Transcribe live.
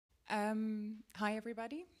Hi,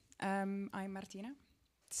 everybody. I'm Martina.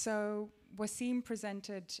 So Wasim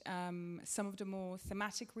presented some of the more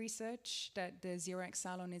thematic research that the Zero X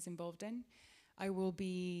Salon is involved in. I will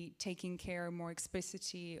be taking care more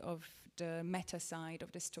explicitly of the meta side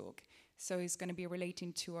of this talk. So it's going to be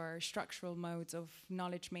relating to our structural modes of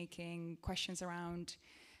knowledge making, questions around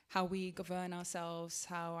how we govern ourselves,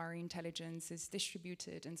 how our intelligence is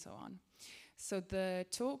distributed, and so on. So the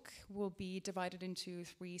talk will be divided into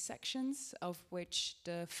 3 sections, of which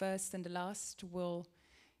the first and the last will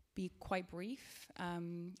be quite brief.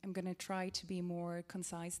 I'm going to try to be more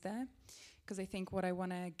concise there, because I think what I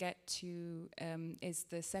want to get to is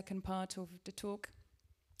the second part of the talk,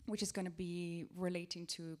 which is going to be relating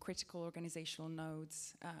to critical organizational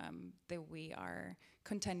nodes that we are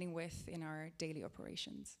contending with in our daily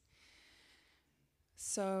operations.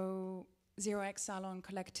 So Zero X Salon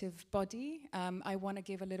collective body. I want to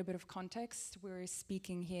give a little bit of context. We're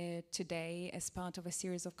speaking here today as part of a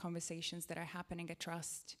series of conversations that are happening at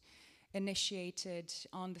Trust, initiated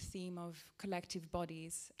on the theme of collective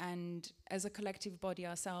bodies. And as a collective body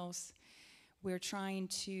ourselves, we're trying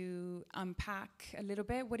to unpack a little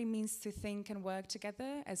bit what it means to think and work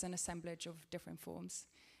together as an assemblage of different forms.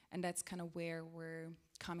 And that's kind of where we're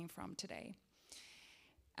coming from today.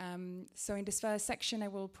 So in this first section, I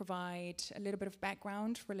will provide a little bit of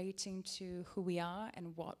background relating to who we are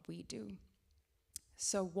and what we do.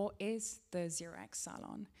 So what is the Zero X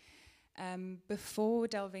Salon? Before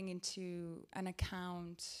delving into an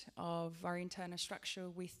account of our internal structure,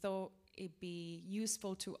 we thought it'd be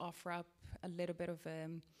useful to offer up a little bit of a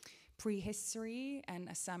prehistory and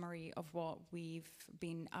a summary of what we've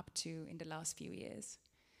been up to in the last few years.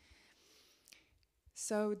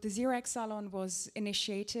 So the Zero X Salon was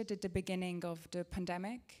initiated at the beginning of the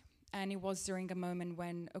pandemic, and it was during a moment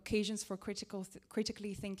when occasions for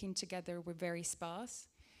critically thinking together were very sparse,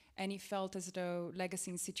 and it felt as though legacy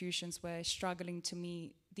institutions were struggling to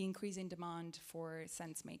meet the increasing demand for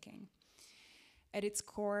sense-making. At its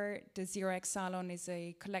core, the Zero X Salon is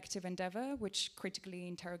a collective endeavor which critically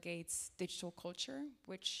interrogates digital culture,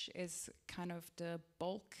 which is kind of the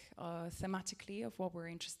bulk thematically of what we're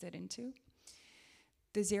interested into.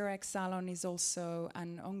 The Zero X Salon is also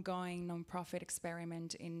an ongoing non-profit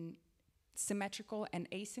experiment in symmetrical and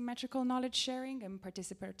asymmetrical knowledge sharing and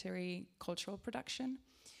participatory cultural production.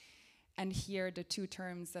 And here the 2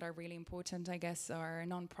 terms that are really important, I guess, are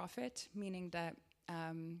non-profit, meaning that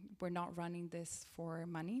we're not running this for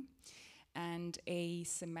money, and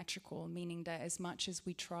asymmetrical, meaning that as much as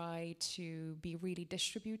we try to be really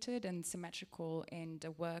distributed and symmetrical in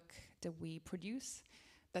the work that we produce,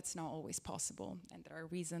 that's not always possible, and there are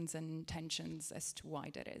reasons and tensions as to why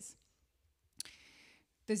that is.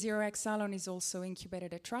 The Zero X Salon is also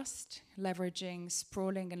incubated at Trust, leveraging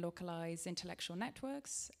sprawling and localized intellectual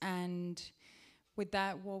networks. And with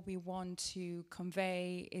that, what we want to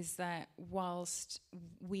convey is that whilst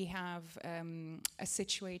we have a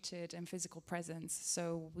situated and physical presence,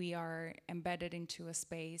 so we are embedded into a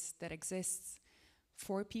space that exists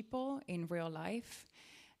for people in real life,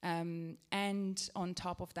 and on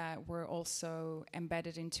top of that, we're also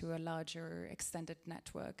embedded into a larger extended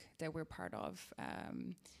network that we're part of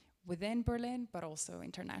within Berlin, but also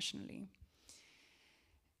internationally.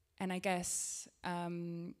 And I guess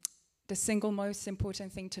the single most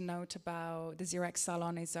important thing to note about the Zero X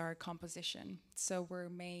Salon is our composition. So we're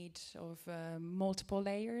made of multiple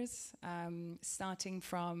layers, starting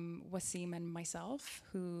from Wasim and myself,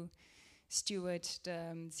 who steward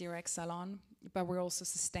the Zero X Salon, but we're also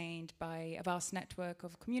sustained by a vast network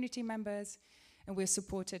of community members, and we're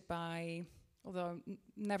supported by, although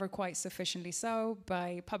never quite sufficiently so,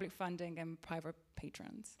 by public funding and private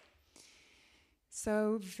patrons.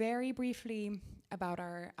 So very briefly about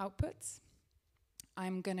our outputs.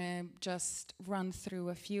 I'm gonna just run through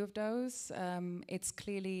a few of those. It's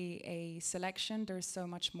clearly a selection. There's so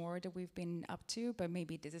much more that we've been up to, but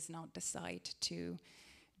maybe this is not the site to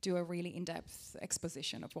do a really in-depth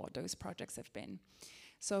exposition of what those projects have been.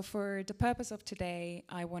 So for the purpose of today,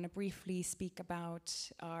 I want to briefly speak about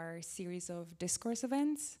our series of discourse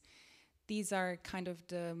events. These are kind of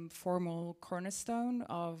the formal cornerstone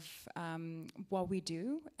of what we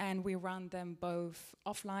do, and we run them both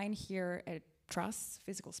offline here at Trust's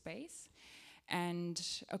physical space, and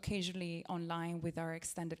occasionally online with our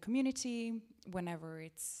extended community whenever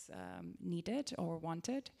it's needed or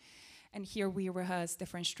wanted. And here we rehearse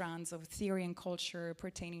different strands of theory and culture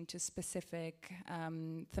pertaining to specific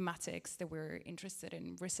thematics that we're interested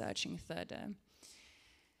in researching further.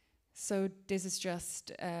 So this is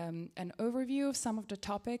just an overview of some of the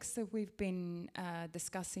topics that we've been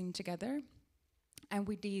discussing together. And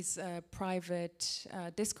with these private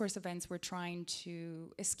discourse events, we're trying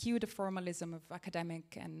to eschew the formalism of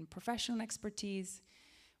academic and professional expertise,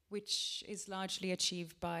 which is largely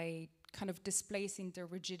achieved by kind of displacing the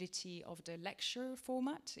rigidity of the lecture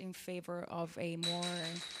format in favor of a more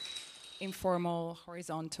informal,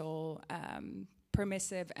 horizontal,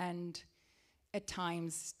 permissive, and at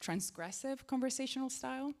times transgressive conversational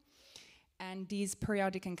style. And these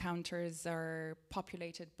periodic encounters are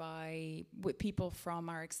populated with people from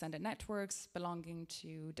our extended networks, belonging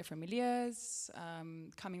to different milieus,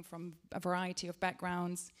 coming from a variety of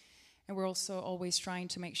backgrounds. And we're also always trying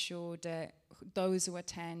to make sure that those who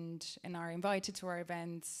attend and are invited to our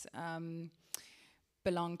events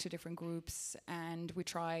belong to different groups. And we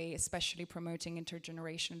try especially promoting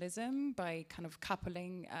intergenerationalism by kind of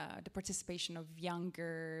coupling the participation of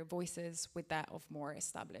younger voices with that of more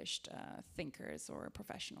established thinkers or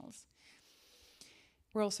professionals.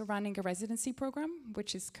 We're also running a residency program,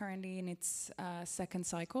 which is currently in its second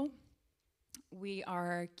cycle. We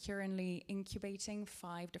are currently incubating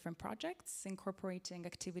 5 different projects, incorporating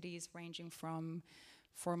activities ranging from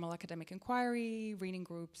formal academic inquiry, reading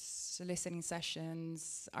groups, listening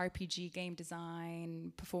sessions, RPG game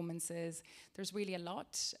design, performances. There's really a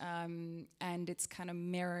lot, and it's kind of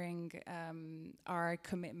mirroring our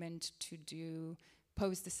commitment to do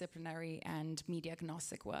post-disciplinary and media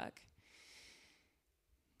agnostic work.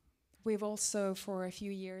 We've also, for a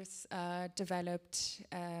few years, developed,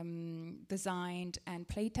 designed, and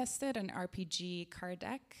play-tested an RPG card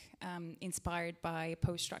deck inspired by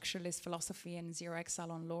post-structuralist philosophy and Zero-X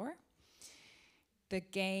Salon lore. The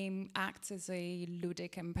game acts as a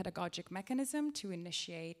ludic and pedagogic mechanism to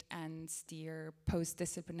initiate and steer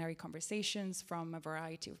post-disciplinary conversations from a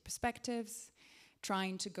variety of perspectives,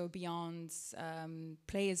 trying to go beyond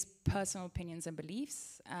players' personal opinions and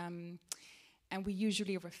beliefs. And we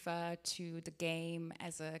usually refer to the game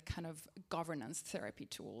as a kind of governance therapy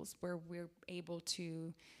tools, where we're able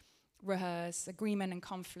to rehearse agreement and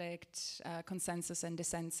conflict, consensus and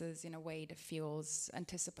dissensus in a way that feels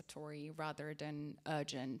anticipatory rather than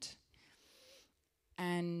urgent.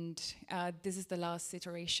 And this is the last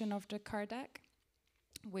iteration of the card deck,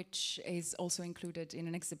 which is also included in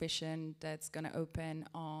an exhibition that's going to open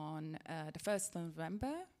on the 1st of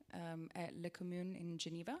November at Le Commune in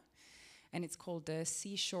Geneva. And it's called the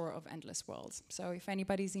Seashore of Endless Worlds. So if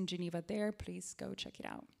anybody's in Geneva there, please go check it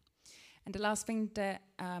out. And the last thing that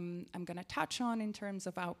I'm going to touch on in terms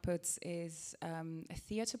of outputs is a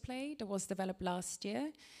theatre play that was developed last year.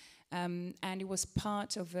 And it was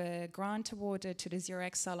part of a grant awarded to the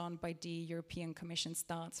Zero-X Salon by the European Commission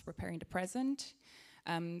Starts Repairing the Present,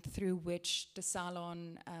 through which the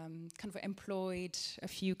Salon kind of employed a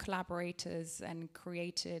few collaborators and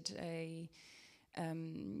created a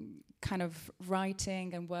kind of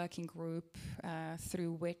writing and working group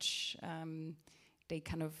through which they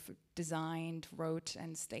kind of designed, wrote,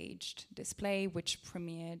 and staged this play, which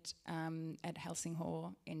premiered at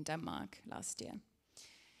Helsingør in Denmark last year.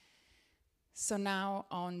 So now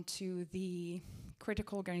on to the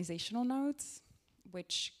critical organizational nodes,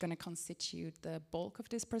 which are going to constitute the bulk of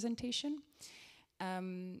this presentation.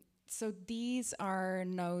 So these are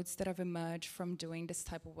nodes that have emerged from doing this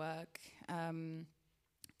type of work,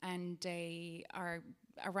 and they are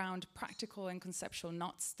around practical and conceptual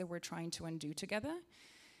knots that we're trying to undo together.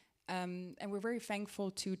 And we're very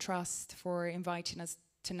thankful to Trust for inviting us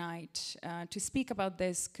tonight to speak about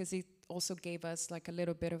this, because it also gave us like a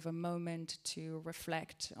little bit of a moment to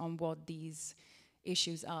reflect on what these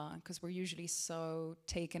issues are, because we're usually so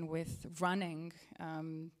taken with running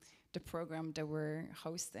the program that we're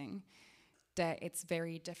hosting that it's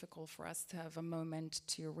very difficult for us to have a moment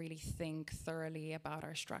to really think thoroughly about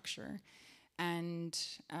our structure. And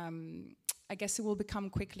I guess it will become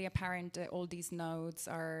quickly apparent that all these nodes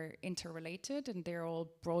are interrelated, and they're all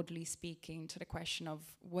broadly speaking to the question of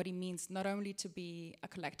what it means not only to be a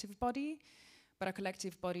collective body, but a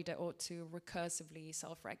collective body that ought to recursively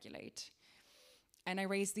self-regulate. And I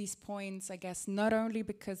raise these points, I guess, not only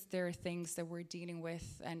because there are things that we're dealing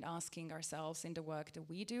with and asking ourselves in the work that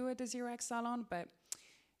we do at the Zero-X Salon, but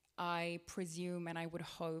I presume and I would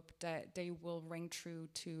hope that they will ring true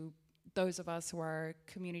to those of us who are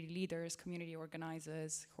community leaders, community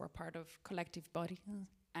organizers, who are part of collective body,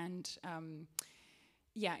 and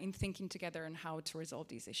in thinking together on how to resolve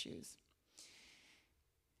these issues.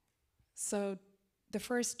 So the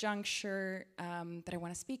first juncture that I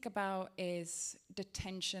want to speak about is the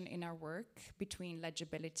tension in our work between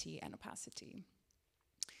legibility and opacity.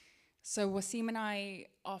 So Wasim and I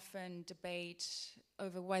often debate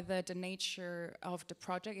over whether the nature of the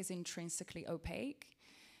project is intrinsically opaque,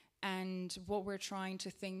 And what we're trying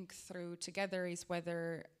to think through together is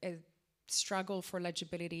whether a struggle for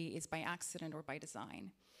legibility is by accident or by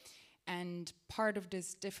design. And part of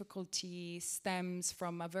this difficulty stems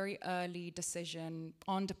from a very early decision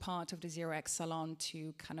on the part of the 0x Salon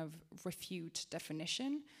to kind of refute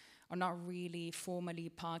definition, or not really formally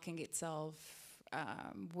parking itself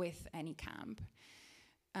with any camp.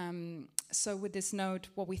 So with this note,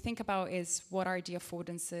 what we think about is what are the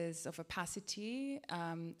affordances of opacity,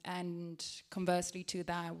 and conversely to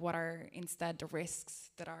that, what are instead the risks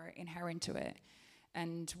that are inherent to it,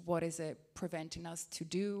 and what is it preventing us to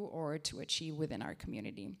do or to achieve within our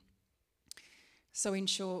community. So in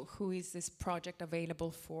short, who is this project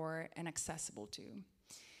available for and accessible to?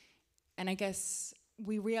 And I guess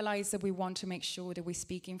we realize that we want to make sure that we're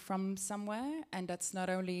speaking from somewhere, and that's not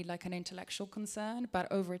only like an intellectual concern, but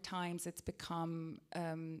over time it's become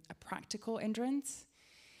a practical hindrance,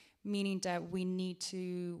 meaning that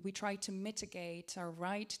we try to mitigate our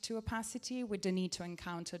right to opacity with the need to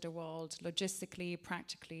encounter the world logistically,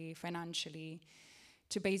 practically, financially,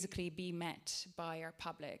 to basically be met by our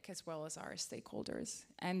public as well as our stakeholders.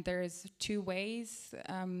 And there's two ways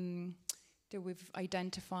that we've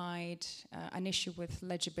identified an issue with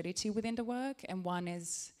legibility within the work, and one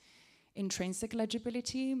is intrinsic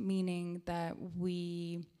legibility, meaning that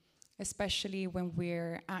we, especially when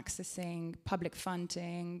we're accessing public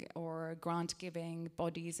funding or grant-giving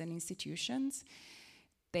bodies and institutions,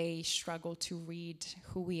 they struggle to read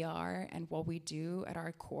who we are and what we do at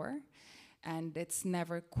our core. And it's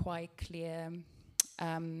never quite clear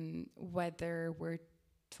whether we're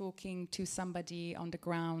talking to somebody on the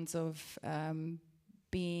grounds of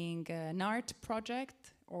being an art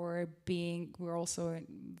project, or we're also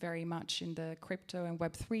very much in the crypto and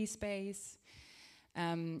Web3 space.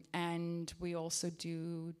 And we also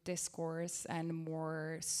do discourse and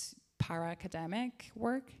more para-academic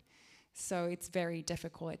work. So it's very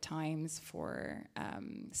difficult at times for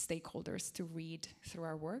stakeholders to read through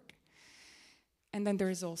our work. And then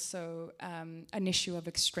there's also an issue of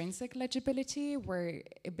extrinsic legibility, where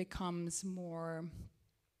it becomes more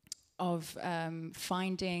of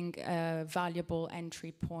finding a valuable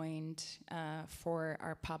entry point for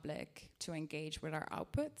our public to engage with our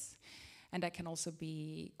outputs. And that can also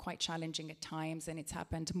be quite challenging at times, and it's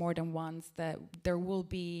happened more than once that there will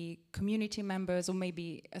be community members or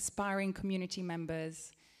maybe aspiring community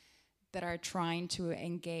members that are trying to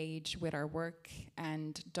engage with our work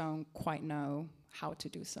and don't quite know how to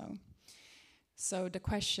do so. So the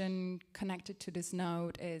question connected to this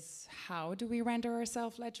note is, how do we render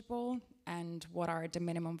ourselves legible, and what are the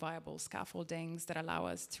minimum viable scaffoldings that allow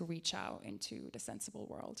us to reach out into the sensible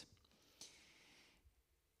world?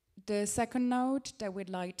 The second note that we'd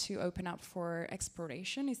like to open up for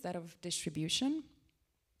exploration is that of distribution.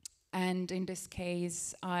 And in this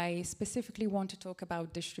case, I specifically want to talk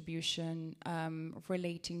about distribution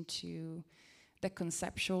relating to the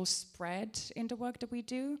conceptual spread in the work that we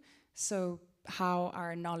do. So how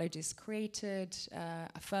our knowledge is created,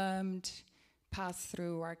 affirmed, passed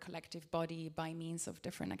through our collective body by means of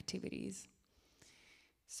different activities.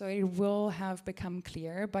 So it will have become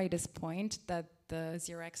clear by this point that the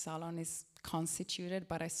 0x Salon is constituted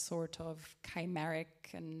by a sort of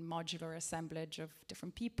chimeric and modular assemblage of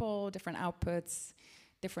different people, different outputs,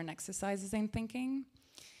 different exercises in thinking.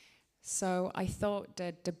 So I thought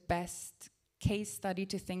that the best case study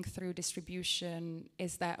to think through distribution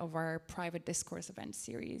is that of our private discourse event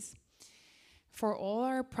series. For all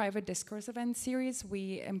our private discourse event series,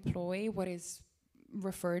 we employ what is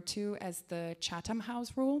referred to as the Chatham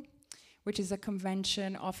House Rule, which is a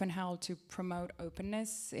convention often held to promote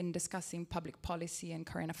openness in discussing public policy and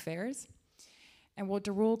current affairs. And what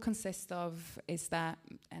the rule consists of is that,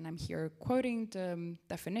 and I'm here quoting the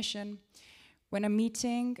definition, when a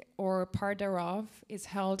meeting or part thereof is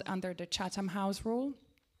held under the Chatham House Rule,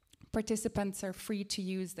 participants are free to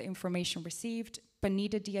use the information received, but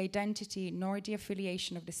neither the identity nor the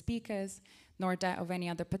affiliation of the speakers nor that of any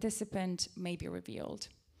other participant may be revealed.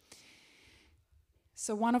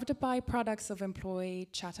 So one of the byproducts of employing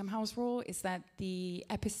Chatham House Rule is that the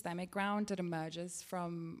epistemic ground that emerges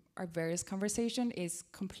from our various conversations is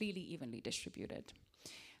completely evenly distributed.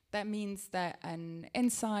 That means that an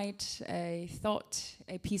insight, a thought,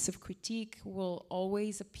 a piece of critique will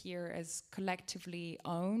always appear as collectively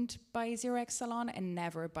owned by 0x Salon and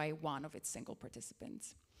never by one of its single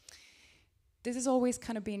participants. This has always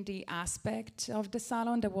kind of been the aspect of the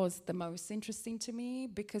salon that was the most interesting to me,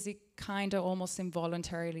 because it kind of almost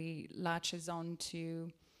involuntarily latches on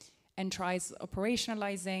to and tries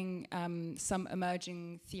operationalizing some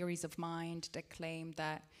emerging theories of mind that claim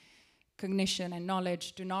that cognition and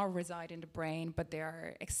knowledge do not reside in the brain, but they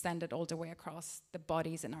are extended all the way across the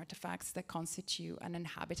bodies and artifacts that constitute an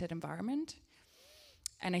inhabited environment.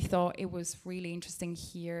 And I thought it was really interesting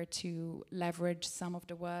here to leverage some of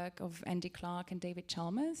the work of Andy Clark and David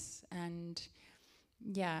Chalmers. And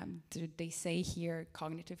yeah, they say here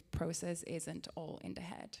cognitive process isn't all in the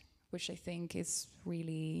head, which I think is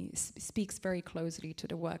really speaks very closely to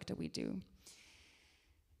the work that we do.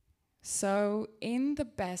 So in the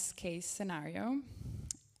best case scenario,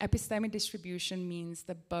 epistemic distribution means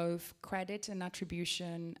that both credit and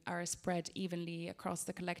attribution are spread evenly across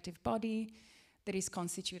the collective body that is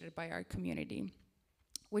constituted by our community,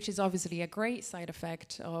 which is obviously a great side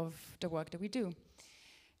effect of the work that we do.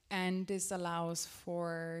 And this allows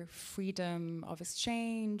for freedom of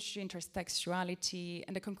exchange, intertextuality,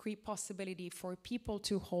 and the concrete possibility for people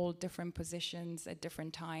to hold different positions at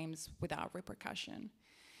different times without repercussion.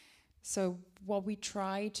 So what we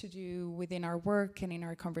try to do within our work and in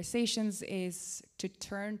our conversations is to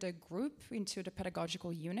turn the group into the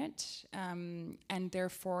pedagogical unit, and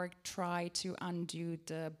therefore try to undo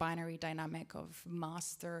the binary dynamic of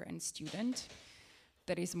master and student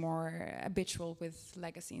that is more habitual with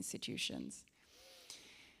legacy institutions.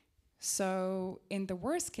 So in the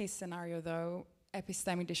worst case scenario though,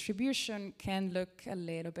 epistemic distribution can look a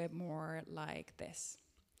little bit more like this,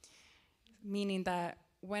 meaning that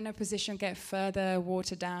when a position gets further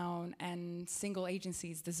watered down and single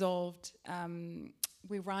agencies dissolved,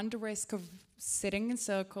 we run the risk of sitting in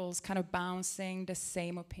circles, kind of bouncing the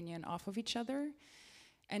same opinion off of each other.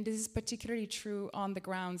 And this is particularly true on the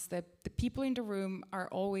grounds that the people in the room are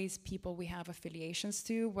always people we have affiliations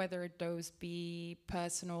to, whether those be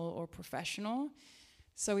personal or professional.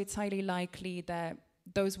 So it's highly likely that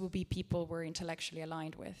those will be people we're intellectually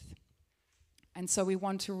aligned with. And so we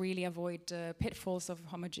want to really avoid the pitfalls of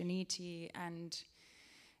homogeneity and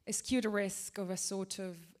eschew the risk of a sort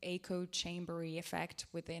of echo chambery effect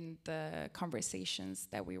within the conversations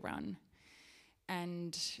that we run.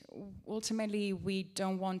 And ultimately, we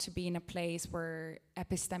don't want to be in a place where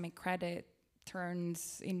epistemic credit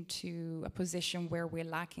turns into a position where we're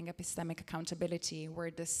lacking epistemic accountability,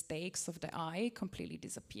 where the stakes of the I completely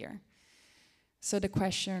disappear. So the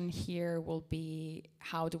question here will be,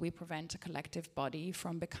 how do we prevent a collective body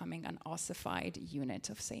from becoming an ossified unit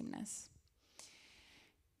of sameness?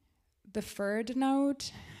 The third node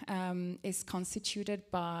is constituted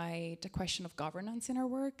by the question of governance in our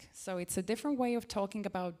work. So it's a different way of talking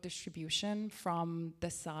about distribution from the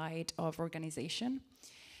side of organization.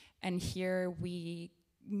 And here we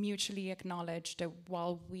mutually acknowledge that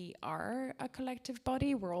while we are a collective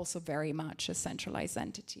body, we're also very much a centralized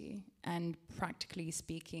entity, and practically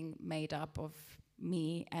speaking made up of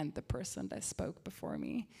me and the person that spoke before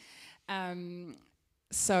me.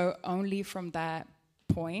 So only from that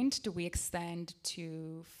point do we extend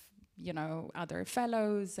to other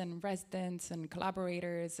fellows and residents and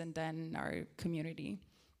collaborators, and then our community.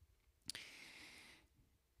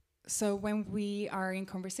 So when we are in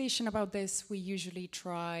conversation about this, we usually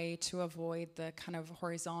try to avoid the kind of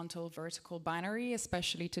horizontal, vertical binary,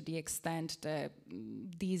 especially to the extent that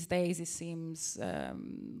these days it seems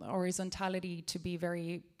horizontality to be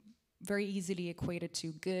very, very easily equated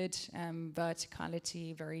to good,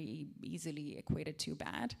 verticality very easily equated to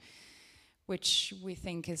bad, which we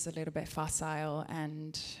think is a little bit facile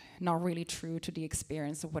and not really true to the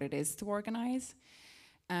experience of what it is to organize.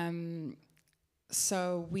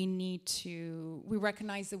 So we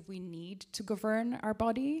recognize that we need to govern our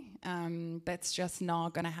body. That's just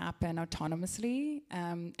not going to happen autonomously.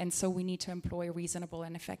 And so we need to employ reasonable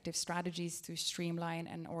and effective strategies to streamline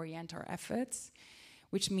and orient our efforts,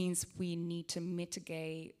 which means we need to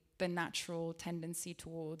mitigate the natural tendency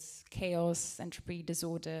towards chaos, entropy,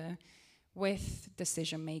 disorder, with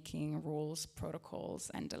decision-making, rules,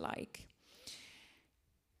 protocols, and the like.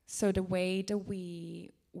 So the way that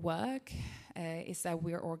we work is that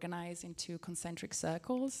we're organized into concentric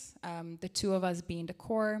circles, the two of us being the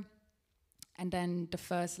core, and then the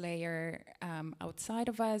first layer outside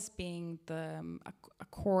of us being a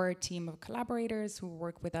core team of collaborators who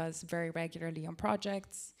work with us very regularly on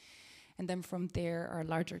projects. And then from there, our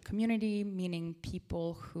larger community, meaning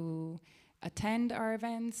people who attend our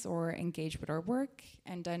events or engage with our work.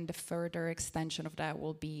 And then the further extension of that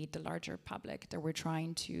will be the larger public that we're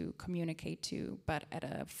trying to communicate to, but at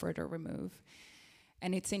a further remove.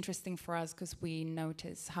 And it's interesting for us because we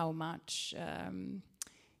notice how much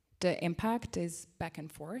the impact is back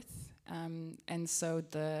and forth. And so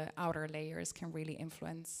the outer layers can really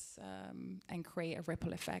influence and create a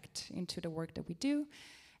ripple effect into the work that we do.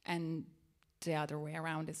 And the other way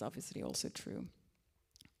around is obviously also true.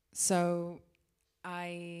 So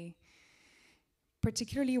I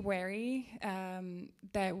particularly wary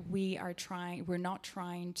that we're not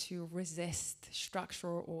trying to resist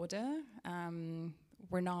structural order.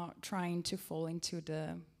 We're not trying to fall into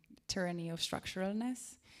the tyranny of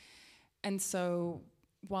structuralness. And so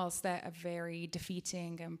whilst that's a very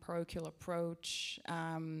defeating and parochial approach,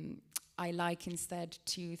 I like instead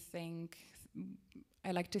to think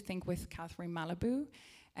with Catherine Malibu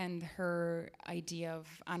and her idea of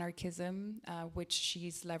anarchism, which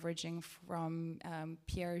she's leveraging from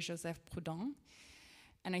Pierre-Joseph Proudhon.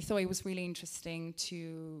 And I thought it was really interesting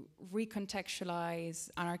to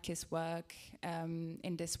recontextualize anarchist work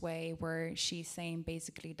in this way, where she's saying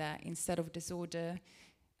basically that instead of disorder,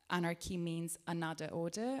 anarchy means another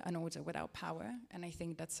order, an order without power. And I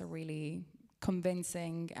think that's a really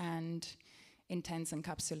convincing and intense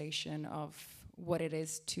encapsulation of what it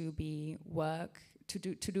is to be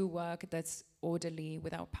to do work that's orderly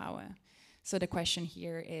without power. So the question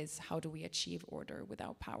here is, how do we achieve order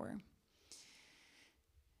without power?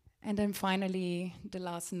 And then finally, the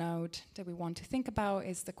last node that we want to think about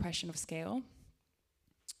is the question of scale.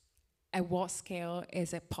 At what scale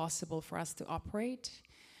is it possible for us to operate?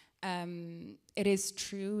 It is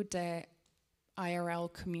true that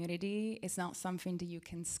IRL community is not something that you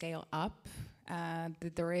can scale up.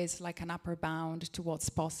 That there is like an upper bound to what's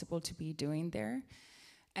possible to be doing there.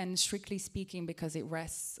 And strictly speaking, because it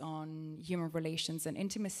rests on human relations and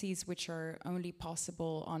intimacies, which are only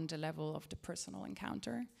possible on the level of the personal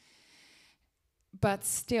encounter. But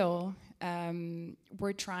still,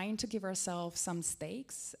 we're trying to give ourselves some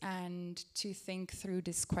stakes and to think through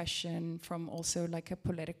this question from also like a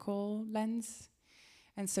political lens.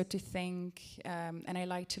 And so to think, and I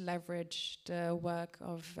like to leverage the work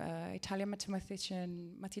of Italian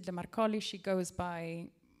mathematician Matilde Marcoli. She goes by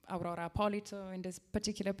Aurora Apolito in this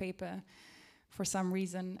particular paper for some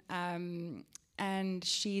reason. And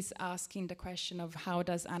she's asking the question of how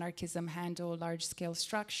does anarchism handle large-scale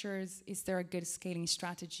structures? Is there a good scaling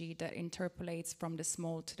strategy that interpolates from the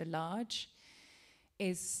small to the large?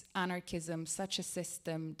 Is anarchism such a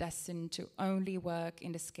system destined to only work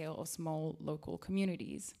in the scale of small local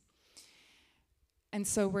communities? And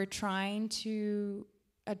so we're trying to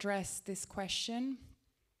address this question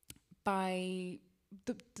by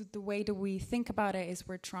the way that we think about it is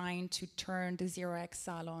we're trying to turn the 0x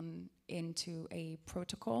salon into a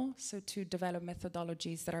protocol, so to develop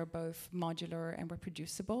methodologies that are both modular and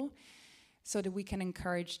reproducible, so that we can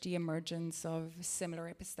encourage the emergence of similar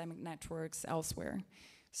epistemic networks elsewhere.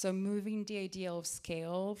 So moving the ideal of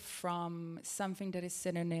scale from something that is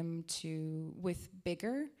synonym with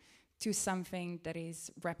bigger to something that is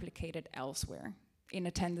replicated elsewhere, in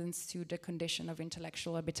attendance to the condition of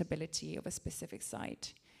intellectual habitability of a specific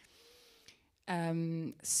site.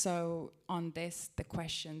 So on this, the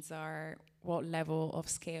questions are, what level of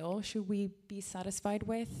scale should we be satisfied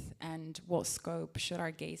with, and what scope should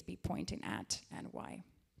our gaze be pointing at, and why?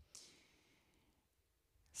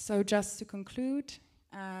 So just to conclude,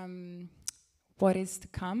 what is to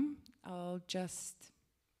come? I'll just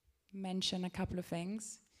mention a couple of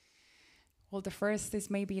things. Well, the first is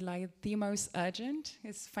maybe like the most urgent,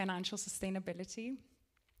 is financial sustainability,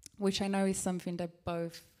 which I know is something that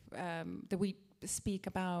both, that we speak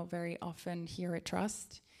about very often here at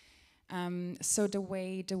Trust. So the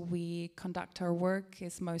way that we conduct our work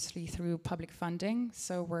is mostly through public funding.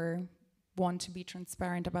 So we want to be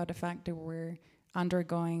transparent about the fact that we're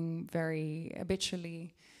undergoing very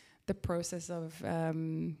habitually the process of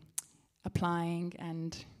applying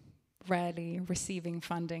and rarely receiving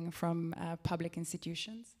funding from public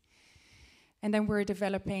institutions. And then we're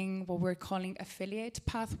developing what we're calling affiliate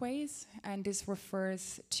pathways, and this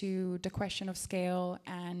refers to the question of scale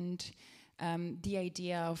and the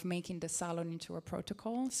idea of making the salon into a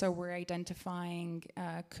protocol. So we're identifying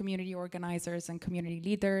community organizers and community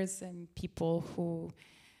leaders and people who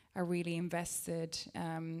are really invested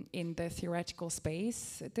in the theoretical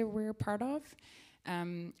space that we're part of,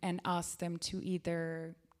 and ask them to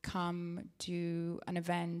either come do an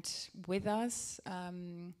event with us,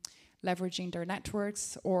 leveraging their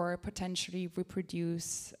networks, or potentially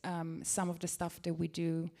reproduce some of the stuff that we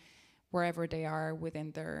do wherever they are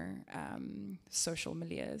within their social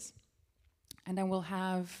milieus. And then we'll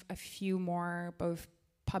have a few more both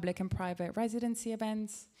public and private residency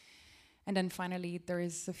events. And then finally, there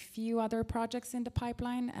is a few other projects in the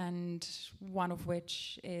pipeline, and one of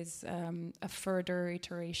which is a further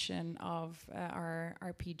iteration of our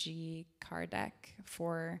RPG card deck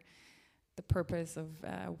for the purpose of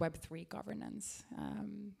Web3 governance.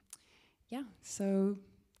 Yeah, so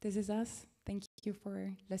this is us. Thank you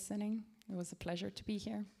for listening. It was a pleasure to be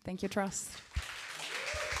here. Thank you, Trust.